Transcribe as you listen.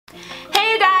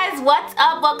what's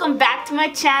up? Welcome back to my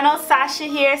channel. Sasha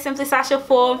here, Simply Sasha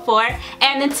 414.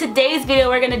 And in today's video,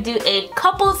 we're gonna do a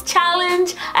couples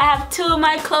challenge. I have two of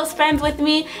my close friends with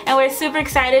me, and we're super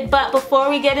excited. But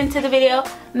before we get into the video,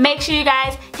 make sure you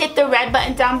guys hit the red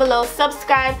button down below,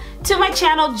 subscribe to my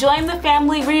channel, join the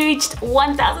family. We reached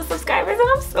 1,000 subscribers, and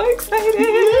I'm so excited.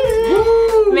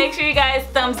 Make sure you guys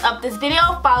thumbs up this video.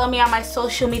 Follow me on my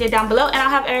social media down below, and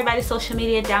I'll have everybody's social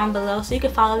media down below, so you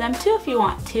can follow them too if you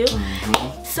want to.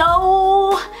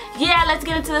 So yeah, let's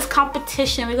get into this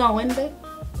competition. We gonna win, babe?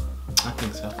 I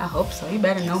think so. I hope so. You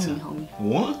better know me, homie.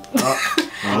 What?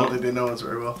 I don't think they know us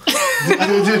very well.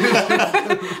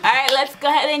 Alright, let's go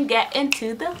ahead and get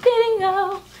into the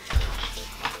video.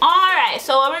 Alright,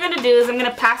 so what we're gonna do is I'm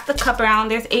gonna pass the cup around.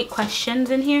 There's 8 questions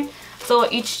in here. So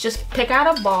we'll each just pick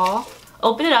out a ball,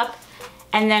 open it up,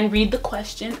 and then read the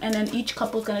question, and then each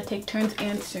couple's gonna take turns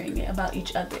answering it about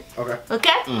each other. Okay.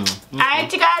 Okay?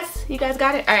 Alright, you guys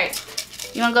got it? Alright.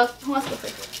 You wanna go? Who wants to go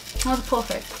first? Who wants to pull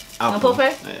first? You wanna pull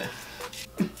first? Yeah.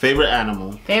 Favorite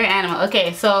animal. Favorite animal.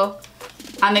 Okay, so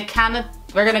on the count of,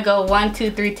 we're gonna go 1,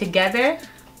 2, 3 together.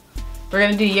 We're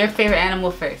gonna do your favorite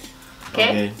animal first.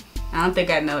 Okay? I don't think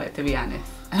I know it, to be honest.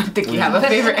 I don't think you have a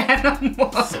favorite animal.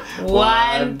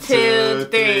 1, 2,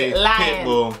 3. Lion.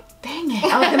 Pitbull. Dang it.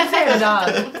 I was gonna say a dog.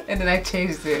 And then I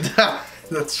changed it.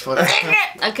 That's funny.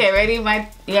 Okay, ready? You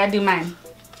gotta do mine.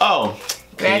 Oh.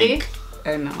 Ready?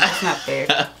 Oh no, that's not fair.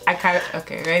 I kind of,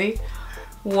 okay, ready?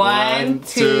 1,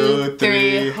 2,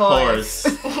 3, horse.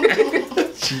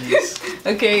 Jeez.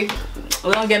 Okay,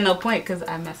 we don't get no point because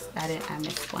I missed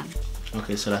one.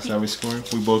 Okay, so that's how we scoring?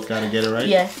 We both gotta get it right?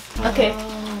 Yes. Okay.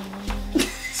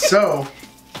 So.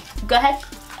 Go ahead.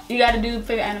 You gotta do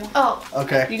favorite animal. Oh.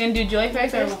 Okay. You gonna do Joy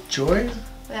first or? Joy?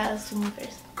 Yeah, let's do me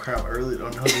first. Crap, I really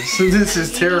don't know this. This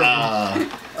is terrible.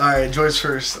 Alright, Joy's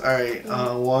first. Alright,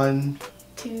 1,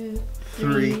 2,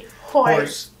 3.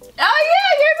 Horse. Oh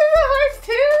yeah, yours is a horse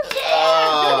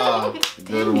too.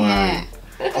 Good one. Yeah.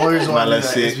 The only reason why I do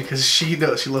that is because she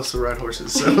loves to ride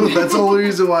horses. So that's the only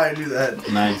reason why I do that.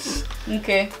 Nice.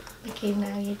 Okay. Okay,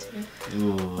 now you turn.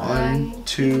 1,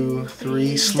 2,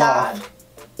 3. Sloth.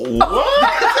 What?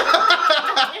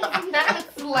 It's not a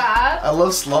sloth. I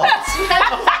love sloths.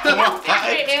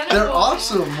 They're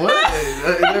awesome. What?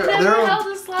 Never held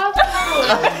a sloth.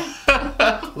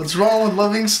 What's wrong with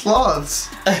loving sloths?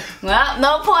 Well,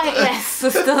 no point. Yes,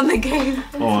 we're still in the game.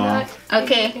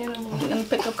 Okay. Animal. I'm gonna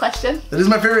pick a question. That is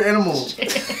my favorite animal.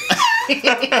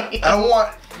 I don't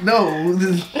want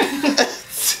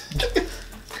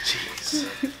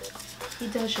He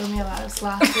does show me a lot of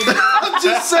sloths. I'm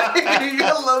just saying,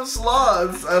 I love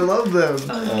sloths. I love them.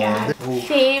 Oh god.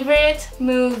 Favorite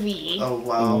movie. Oh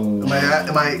wow.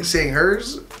 Am I saying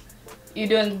hers? You're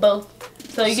doing both,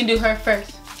 so you can do her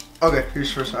first. Okay,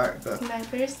 here's first. All right, go. My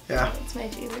first? Yeah. It's my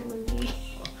favorite movie.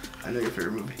 I know your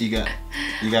favorite movie. You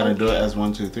gotta do it as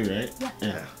 1, 2, 3, right?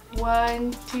 Yeah.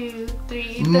 1, 2,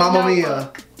 3. Mamma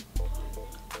Mia.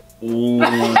 Ooh.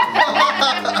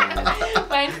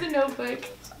 Mine's The Notebook.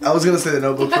 I was gonna say The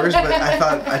Notebook first, but I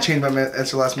thought I changed my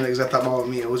answer last minute because I thought Mamma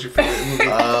Mia was your favorite movie.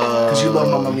 Because you love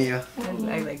Mamma Mia. I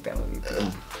like that movie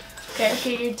too.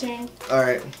 Okay, your turn. All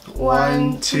right.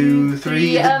 1, 2,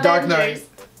 3. The Dark Knight.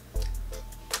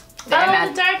 The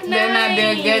Dark Knight. They're not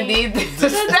doing good either. The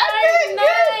Dark Knight.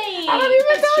 I don't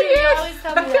even know you. you. Always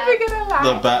tell me that.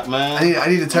 The Batman. I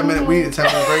need a 10-minute. We need a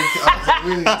 10-minute break. We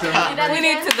need a 10-minute break. We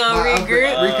need to go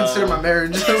regroup. Reconsider my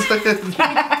marriage.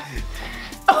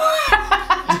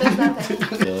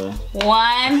 Yeah.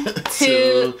 1,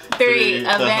 2, 3.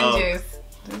 The Avengers.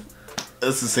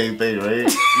 It's the same thing, right?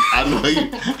 I know you.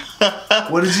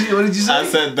 What did you say? I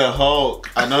said the Hulk.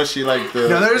 I know she liked the.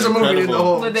 No, there's a movie in the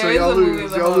Hulk. But there So is y'all a movie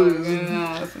lose. with Y'all Hulk. lose.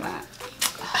 No, it's not.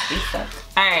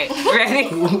 Alright, ready?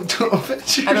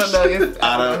 Avengers. I don't know.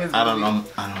 I don't know.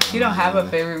 You don't have a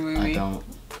favorite movie. I don't.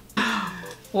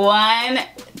 1,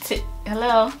 2.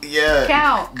 Hello. Yeah.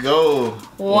 Count. Go.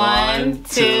 1,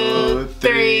 2,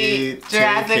 3.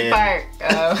 Jurassic Park.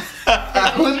 Oh.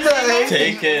 What the heck?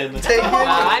 Taken. Wow,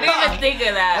 I didn't even think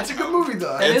of that. That's a good movie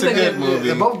though. It's a good movie.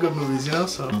 They're both good movies, you know.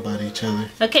 So. About each other.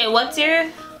 Okay, what's your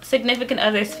significant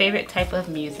other's favorite type of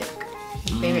music?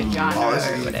 Favorite genre Oh, this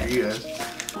or is easy for whatever. you guys.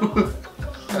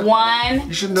 1,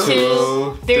 You should know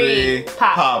 2, 3.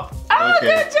 Pop. Oh, Okay.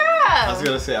 good I was job.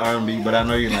 gonna say R&B, but I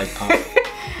know you like pop. Okay.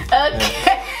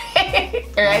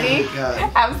 Ready?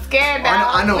 God. I'm scared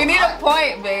now. I know. We need a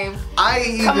point, babe. I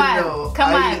even Come on, know.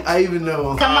 come on. I even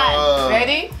know. Come on.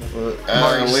 Ready?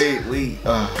 Mars. Wait.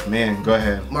 Oh man, go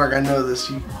ahead. Mark, I know this.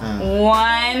 You.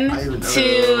 1,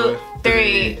 2,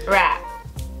 3. Rap.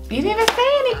 You didn't even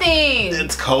say anything.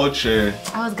 It's culture.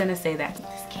 I was gonna say that.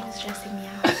 This game is stressing me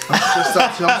out.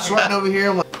 I'm sweating over here.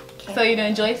 I'm like, So you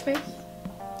doing Joyce first?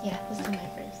 Yeah, let's do my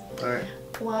first. alright.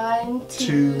 1, 2,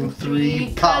 2, 3,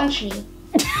 3, pop. country.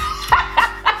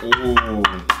 Ooh.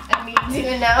 I need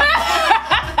to know.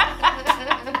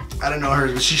 I don't know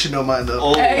hers, but she should know mine though.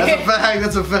 Oh. That's a fact.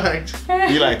 That's a fact.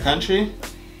 You like country?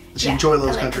 She Yeah, enjoy I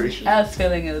those like country. I was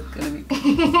feeling it was gonna be.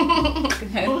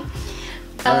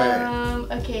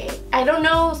 Okay. I don't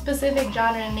know specific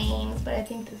genre names, but I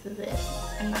think this is it.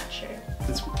 I'm not sure.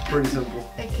 It's pretty simple.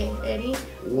 Okay, ready?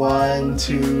 1,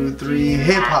 2, 3,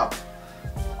 hip hop.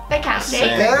 That counts,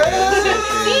 Same. right? Yeah.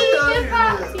 See, hip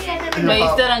hop. See, I never But know. you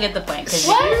still don't get the point because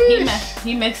What?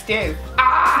 he mixed yours.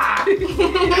 Ah!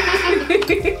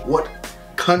 What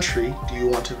country do you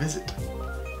want to visit?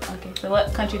 Okay, so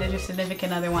what country does your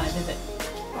significant other want to visit?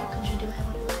 What country do I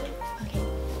want to visit? Okay.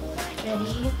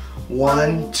 Ready?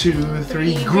 1, 2,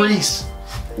 3, Greece.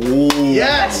 Ooh.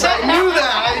 Yes, I knew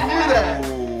that.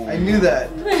 I knew that.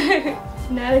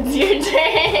 Now it's your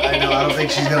turn. I know. I don't think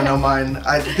she's gonna know mine.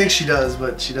 I think she does,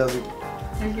 but she doesn't.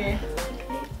 Okay.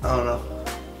 I don't know.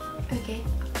 Okay.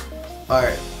 All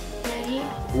right. Ready?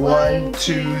 1,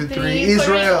 2, 3,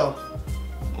 Israel.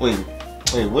 Wait,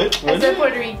 what? I said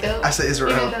Puerto Rico. I said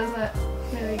Israel. Even though it's not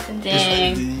American.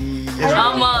 Dang. Israel.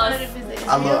 Almost.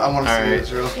 I want to see Alright.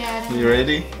 Israel. Yeah, I don't You know.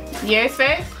 ready? Yours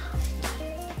first?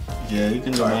 Yeah, you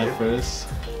can do Sorry. mine first.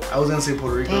 I was gonna say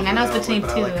Puerto Rico. Dang, I know but it's was like, between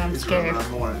but I two, like I'm Israel, scared. but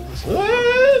I'm more-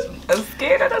 What? I'm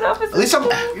scared. I don't know if it's At least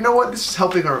you know what? This is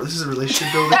helping our. This is a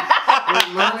relationship building.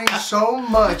 We're learning so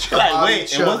much Like, about wait,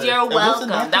 each it was- other. You're It wasn't welcome.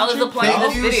 that That was the point of Thank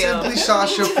this you, video. Simply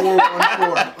Sasha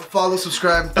 414. Follow,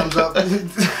 subscribe, thumbs up.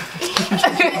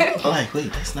 Like,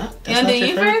 wait, that's not wanna not do your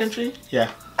you favorite first? country? Yeah.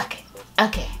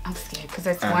 Okay, I'm scared because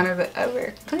it's one or the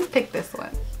other. Please pick this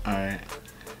one. Alright.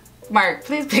 Mark,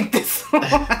 please pick this one.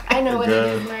 I know what it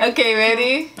is, Mark. Okay,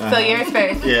 ready? So yours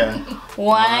first. Yeah.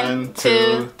 1,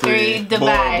 2, 3,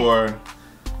 Dubai. Bora.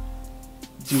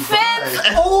 Since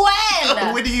Dubai.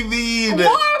 when? What do you mean? Bora,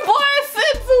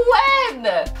 since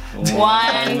when?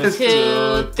 1,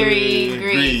 2, 3,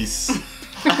 Greece.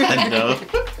 I know.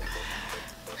 Go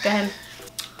ahead.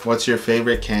 What's your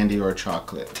favorite candy or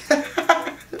chocolate?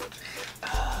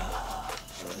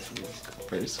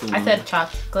 I said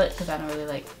chocolate because I don't really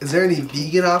like. Is there any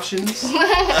vegan options?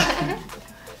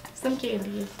 Some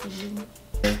candy is vegan.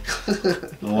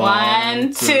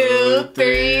 1, 2,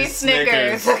 3,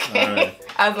 Snickers. Okay. Alright.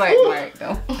 I was like, Mark,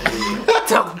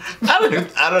 don't.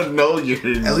 I don't know your. At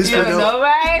least You we don't know. know,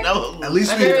 right? No. At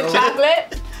least My we favorite know.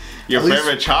 chocolate? Your At least-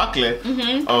 favorite chocolate?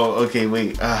 Mm-hmm. Oh, okay,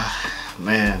 wait.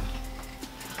 Man.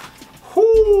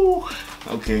 Whoo.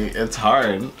 Okay, it's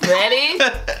hard. Ready?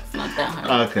 It's not that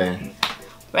hard. Okay.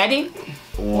 Ready?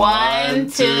 1,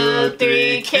 2,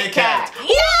 3, Kit Kat.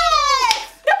 Yes!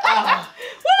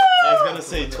 I was gonna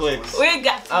say Twix. We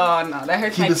got. Oh no, that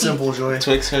hurts Keep my it teeth. simple, Joy.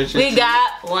 Twix hurts. We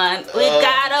got one. We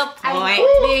got a point.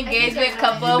 The engagement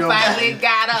couple You know finally that. You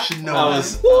got should a. know I that.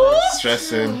 was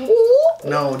stressing.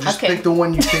 No, just Okay. pick the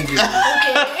one you think it is.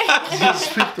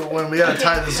 Just pick the one. We gotta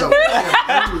tie this up.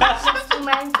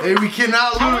 Mine. Hey, we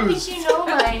cannot I don't lose. think you know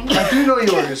mine. I do know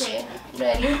yours. Okay,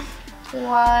 ready?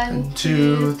 1,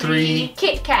 2, 3.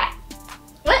 Kit Kat.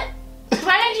 What?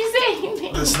 Why did you say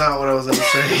anything? That's not what I was gonna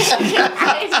say.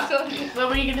 What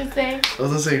were you gonna say? I was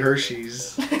gonna say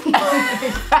Hershey's. It's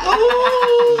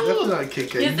definitely not a Kit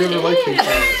Kat. You Yes, never it liked Kit is.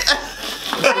 Kat.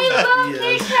 I love Yes.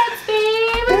 Kit Kats,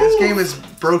 babe. This game is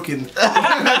broken.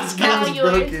 This game Now is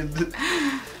yours. broken.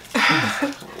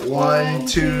 1,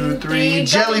 2, 3.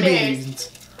 Jelly beans.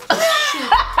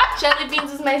 Jelly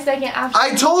beans was my second option.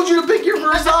 I told you to pick your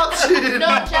first option.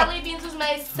 No, jelly beans was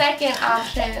my second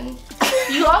option.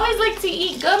 You always like to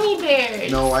eat gummy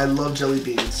bears. No, I love jelly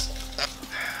beans.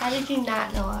 How did you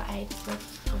not know I love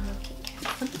Kit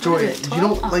Kats? Joy, it, you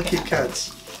don't 12? like Okay. Kit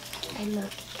Kats. I love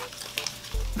Kit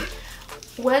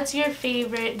Kats. What's your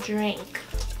favorite drink?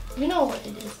 You know what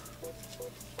it is.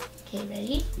 Okay,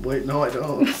 ready? Wait, no, I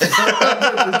don't.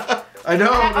 I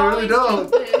don't. I really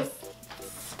don't.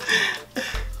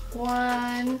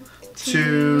 1,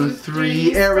 2,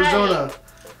 3. Arizona.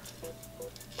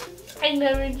 I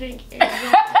never drink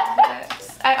Arizona.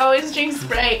 I always drink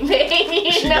Sprite,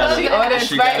 baby. She No, got it. She ordered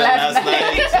She Sprite got it last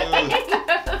last night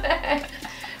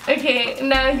too. Okay,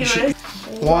 now yours.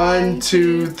 1,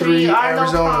 2, 3. Arnold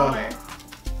Arizona. Palmer.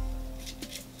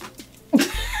 You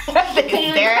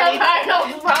They're love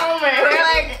Arnold Palmer.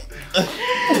 like,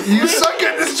 You suck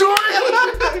at this, Joy.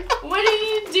 What are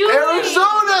you doing?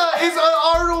 Arizona is an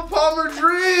Arnold Palmer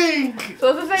drink.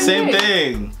 so it's the same Same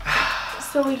thing.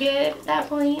 So we get that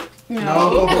point.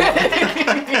 No.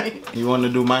 You want to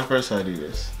do mine first or do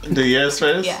yours? Do yours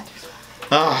first? Yeah.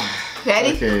 Ah. Ready?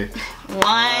 Okay.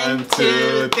 1,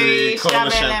 2, 3. Cola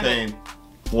Strawberry champagne. lemonade.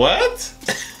 What?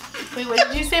 Wait, what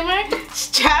did you say, Mark?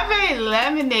 Strawberry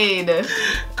lemonade.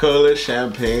 Cola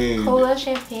champagne. Cola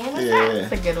champagne? What's that? Yeah.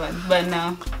 That's a good one, but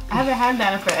no. I haven't had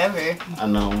that in forever. I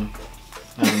know.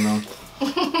 I don't know.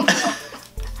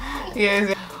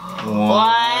 Here's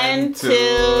 1,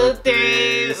 2,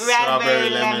 3. Raspberry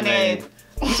lemonade.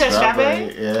 You said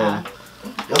strawberry? Yeah.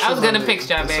 I was gonna pick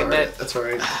strawberry, but that's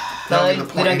alright.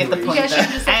 we don't get the You point. guys should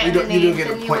have just said You the don't names get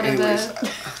a and point anyways.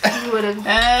 you would have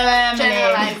Lemonade.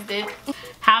 generalized it.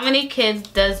 How many kids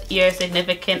does your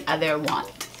significant other want?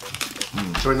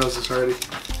 Joy knows this already.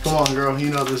 Come on, girl. You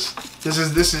know this. This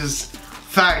is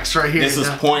facts right here. This is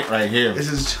point right here. This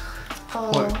is Oh,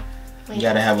 Point. wait, You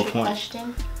gotta have a trick point.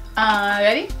 Question.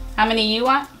 Ready? How many you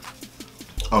want?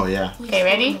 Oh yeah. Okay,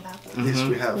 ready? yes,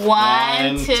 we have.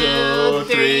 1, 2,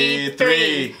 3,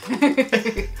 3.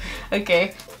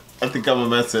 Okay, I think I'm gonna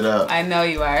mess it up. I know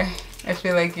you are. I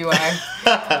feel like you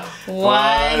are.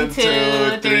 1,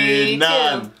 2, 3,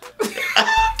 none.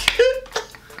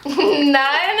 9?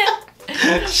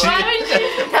 Why would you?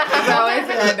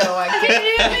 I don't want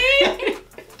kids.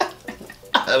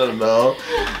 I don't know.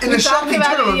 In a shocking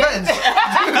about turn of it events.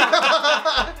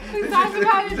 We talked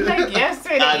about it like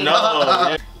yesterday. I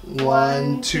know.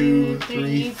 1, 2,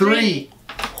 3, 3.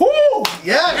 Woo!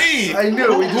 Yes, Three. I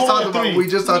knew. We just Who talked won about. three? We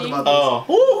just talked about this. Oh.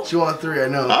 Woo. She wanted 3. I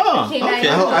know. Oh. Okay, now Okay. you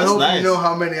I know. hope That's you know nice.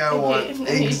 how many I want.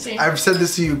 let me see. I've said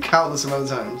this to you countless amount of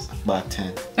times. About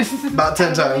 10. About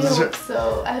 10 I times. really hope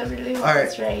so. I really hope All right.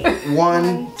 that's right.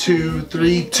 1, 2,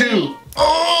 3, 2.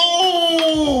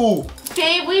 Oh!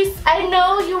 Babe, I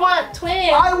know you want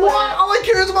twins. I want. All I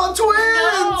care is about twins.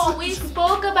 No, we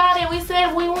spoke about it. We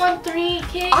said we want 3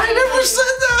 kids. I never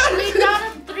said We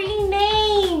that. got 3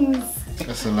 names.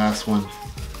 That's the last one.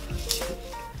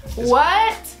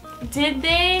 What did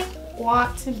they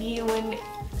want to be when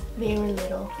they were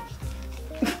little?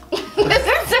 This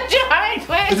is such a hard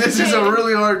question. This is a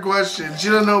really hard question. She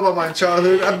doesn't know about my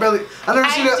childhood. I've never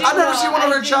seen. I've never seen one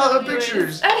of her childhood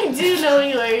pictures. I do know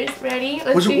yours. Ready?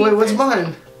 Let's see Wait, what's first.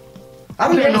 mine? I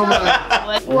don't even know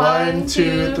mine. 1,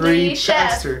 2, 3, chef.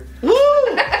 pastor. Woo!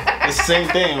 It's the same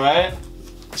thing, right?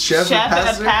 Chef Chef and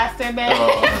and a pastor. pastor, babe.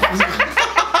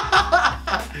 Oh.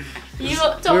 You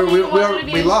told me you wanted to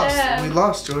be we a lost. chef. We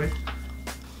lost, Joey.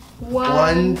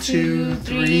 1, 2,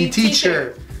 3,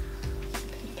 teacher.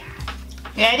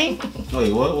 Ready?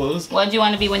 Wait, what was? What did you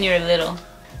want to be when you were little?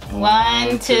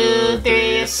 1, 2,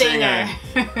 3, singer.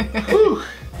 Whew.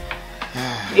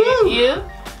 You?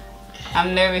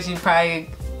 I'm nervous. You probably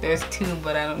there's 2,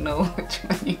 but I don't know which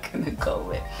one you're gonna go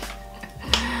with.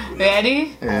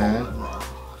 Ready? Yeah.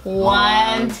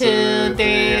 1, 2,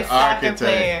 3, soccer architect.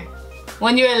 player.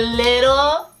 When you were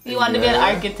little, you wanted to be an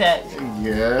Yeah. architect.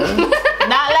 Yeah.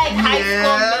 Not like high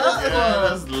school, middle Yeah, school.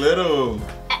 that's little.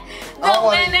 The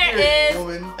winner is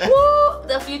Woman. woo,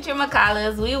 the future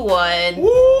McCallers. We won.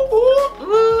 Woo, woo.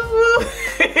 Woo, woo.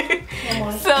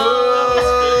 So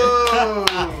Oh.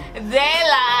 they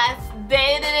lost.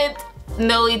 They didn't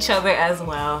know each other as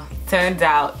well. Turns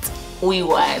out we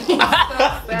won.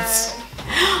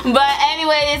 But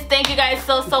anyways, thank you guys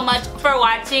so much for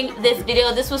watching this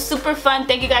video. This was super fun.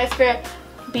 Thank you guys for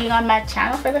being on my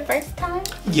channel for the first time.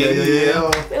 Yeah.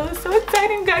 It was so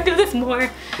exciting. Gotta do this more.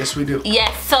 Yes, we do.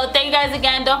 Yes, so thank you guys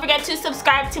again. Don't forget to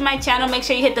subscribe to my channel. Make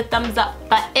sure you hit the thumbs up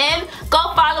button. Go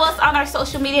follow us on our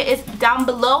social media. It's down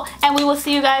below. And we will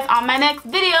see you guys on my next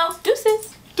video.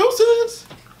 Deuces. Deuces.